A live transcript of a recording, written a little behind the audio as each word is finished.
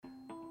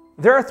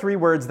There are 3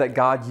 words that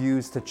God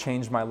used to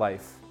change my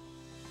life.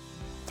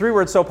 3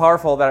 words so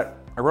powerful that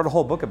I wrote a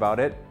whole book about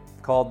it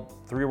called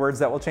 3 Words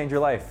That Will Change Your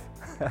Life.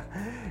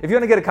 If you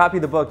want to get a copy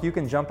of the book, you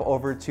can jump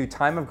over to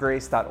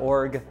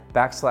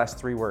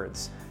timeofgrace.org/3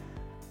 words.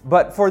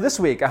 But for this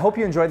week, I hope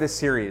you enjoyed this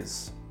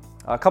series.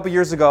 A couple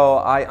years ago,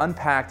 I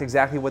unpacked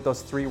exactly what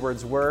those 3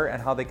 words were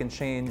and how they can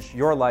change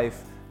your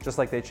life just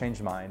like they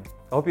changed mine.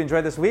 I hope you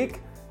enjoyed this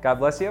week. God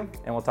bless you,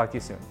 and we'll talk to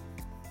you soon.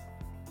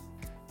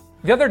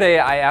 The other day,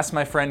 I asked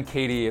my friend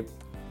Katie,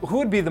 who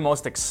would be the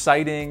most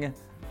exciting,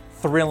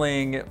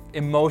 thrilling,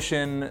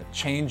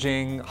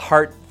 emotion-changing,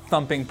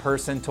 heart-thumping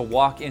person to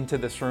walk into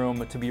this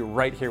room to be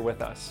right here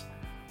with us?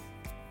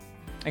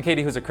 And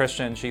Katie, who's a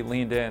Christian, she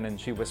leaned in and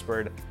she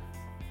whispered,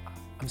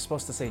 I'm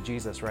supposed to say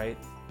Jesus, right?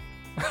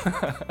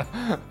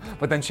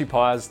 But then she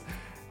paused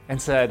and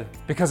said,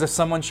 because if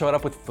someone showed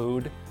up with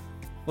food,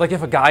 like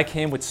if a guy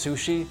came with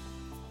sushi,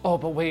 oh,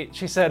 but wait,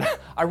 she said,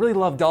 I really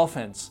love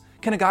dolphins.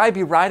 Can a guy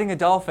be riding a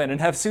dolphin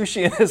and have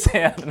sushi in his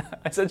hand?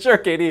 I said, sure,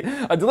 Katie,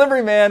 a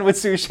delivery man with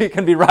sushi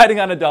can be riding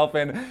on a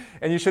dolphin.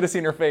 And you should have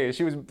seen her face.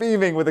 She was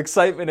beaming with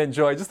excitement and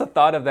joy. Just the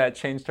thought of that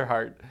changed her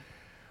heart.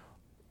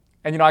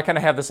 And I kind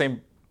of have the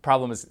same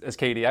problem as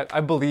Katie.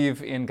 I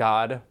believe in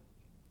God.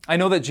 I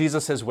know that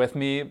Jesus is with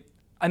me.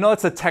 I know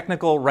it's a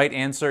technical right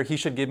answer. He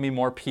should give me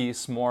more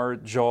peace, more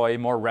joy,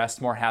 more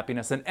rest, more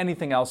happiness than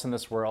anything else in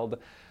this world.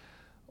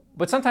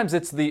 But sometimes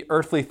it's the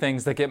earthly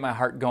things that get my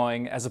heart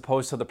going as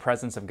opposed to the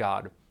presence of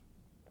God.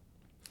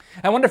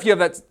 I wonder if you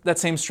have that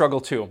same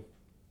struggle too.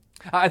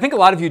 I think a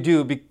lot of you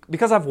do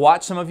because I've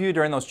watched some of you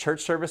during those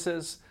church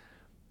services.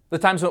 The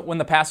times when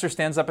the pastor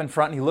stands up in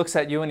front and he looks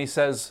at you and he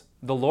says,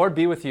 the Lord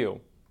be with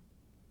you.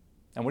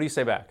 And what do you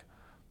say back?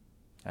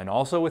 And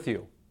also with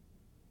you.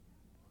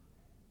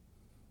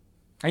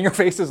 And your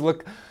faces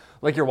look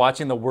like you're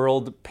watching the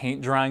World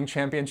Paint Drying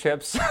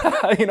Championships.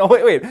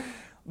 Wait.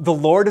 The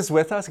Lord is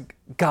with us.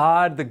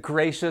 God, the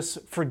gracious,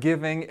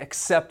 forgiving,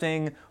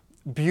 accepting,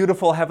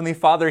 beautiful Heavenly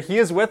Father, He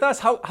is with us.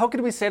 How could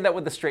we say that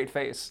with a straight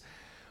face?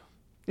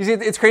 You see,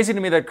 it's crazy to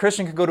me that a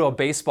Christian could go to a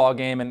baseball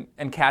game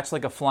and catch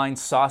like a flying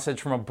sausage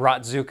from a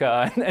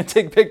Bratzuka and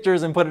take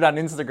pictures and put it on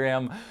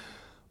Instagram.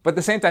 But at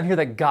the same time, hear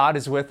that God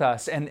is with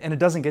us and it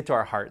doesn't get to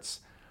our hearts.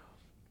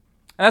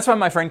 And that's why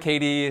my friend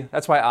Katie,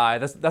 that's why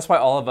that's why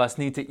all of us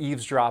need to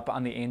eavesdrop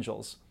on the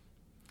angels.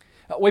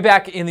 Way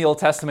back in the Old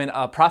Testament,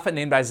 a prophet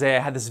named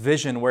Isaiah had this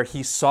vision where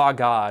he saw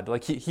God.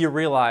 Like he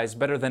realized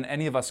better than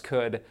any of us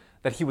could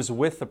that he was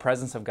with the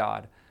presence of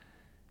God.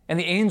 And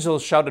the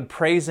angels shouted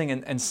praising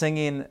and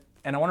singing.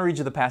 And I want to read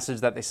you the passage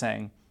that they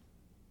sang.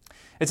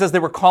 It says, they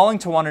were calling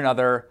to one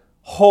another,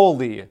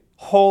 holy,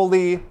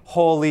 holy,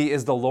 holy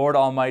is the Lord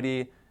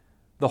Almighty.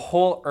 The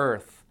whole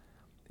earth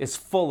is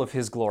full of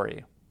His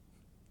glory.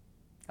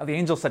 Now, the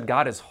angel said,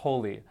 God is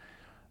holy.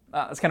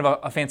 It's kind of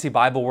a fancy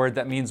Bible word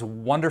that means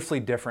wonderfully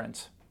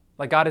different.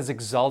 Like God is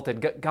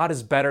exalted. God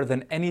is better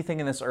than anything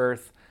in this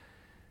earth.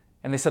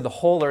 And they said the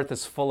whole earth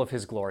is full of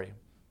His glory.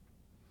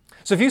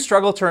 So if you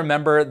struggle to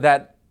remember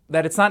that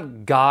it's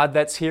not God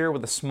that's here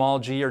with a small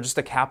g or just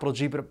a capital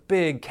G, but a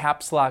big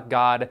caps lock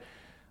God,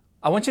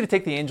 I want you to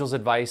take the angel's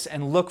advice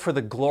and look for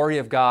the glory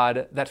of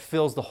God that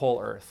fills the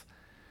whole earth.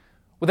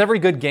 With every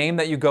good game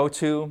that you go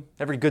to,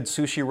 every good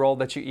sushi roll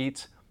that you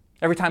eat,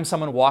 every time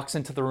someone walks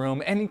into the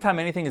room, anytime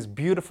anything is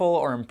beautiful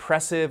or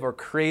impressive or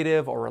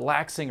creative or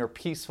relaxing or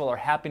peaceful or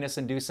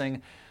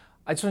happiness-inducing,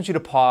 I just want you to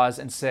pause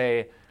and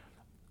say,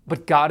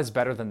 but God is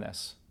better than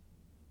this.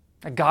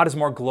 God is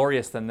more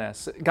glorious than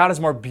this. God is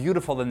more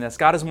beautiful than this.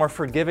 God is more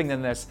forgiving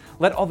than this.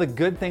 Let all the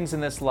good things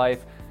in this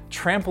life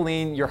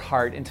trampoline your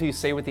heart until you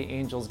say with the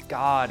angels,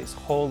 God is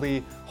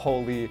holy,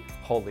 holy,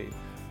 holy.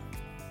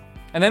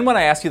 And then when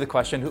I ask you the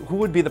question, who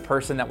would be the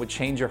person that would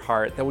change your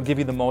heart, that would give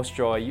you the most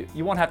joy,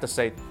 you won't have to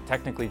say,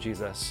 technically,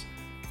 Jesus.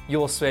 You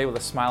will say with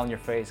a smile on your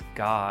face,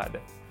 God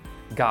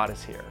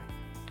is here.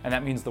 And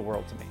that means the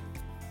world to me.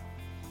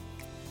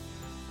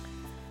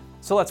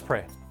 So let's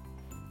pray.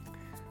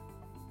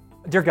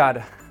 Dear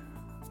God,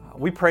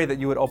 we pray that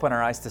you would open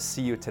our eyes to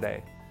see you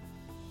today,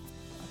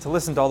 to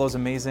listen to all those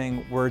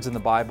amazing words in the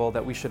Bible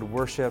that we should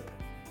worship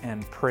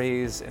and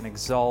praise and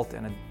exalt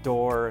and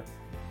adore,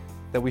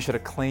 that we should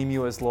acclaim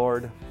you as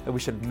Lord, that we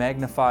should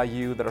magnify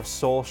you, that our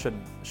soul should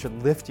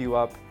lift you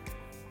up.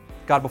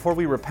 God, before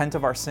we repent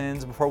of our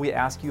sins, before we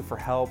ask you for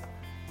help,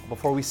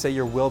 before we say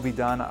your will be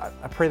done,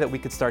 I pray that we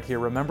could start here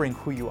remembering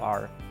who you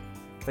are,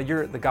 that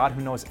you're the God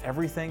who knows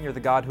everything, you're the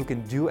God who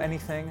can do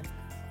anything.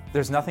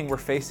 There's nothing we're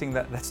facing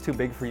that's too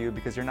big for you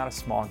because you're not a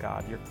small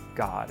God, you're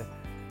God.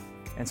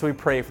 And so we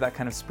pray for that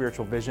kind of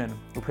spiritual vision.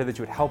 We pray that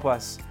you would help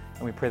us,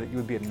 and we pray that you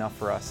would be enough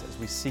for us as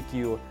we seek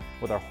you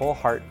with our whole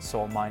heart,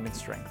 soul, mind, and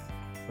strength.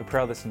 We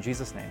pray all this in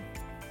Jesus' name.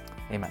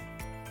 Amen.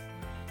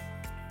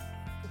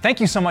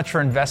 Thank you so much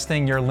for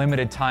investing your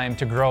limited time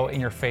to grow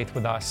in your faith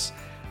with us.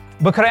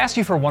 But could I ask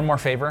you for one more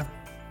favor?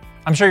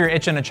 I'm sure you're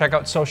itching to check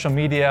out social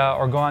media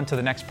or go on to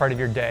the next part of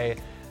your day,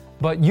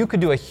 but you could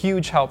do a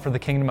huge help for the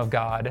kingdom of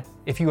God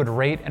if you would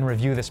rate and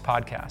review this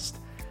podcast.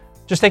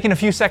 Just taking a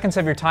few seconds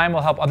of your time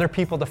will help other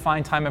people to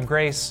find Time of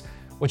Grace,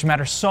 which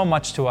matters so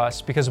much to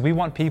us because we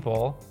want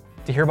people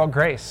to hear about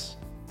grace,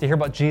 to hear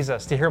about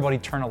Jesus, to hear about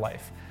eternal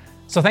life.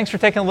 So thanks for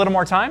taking a little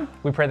more time.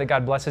 We pray that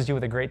God blesses you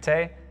with a great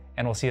day,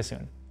 and we'll see you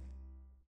soon.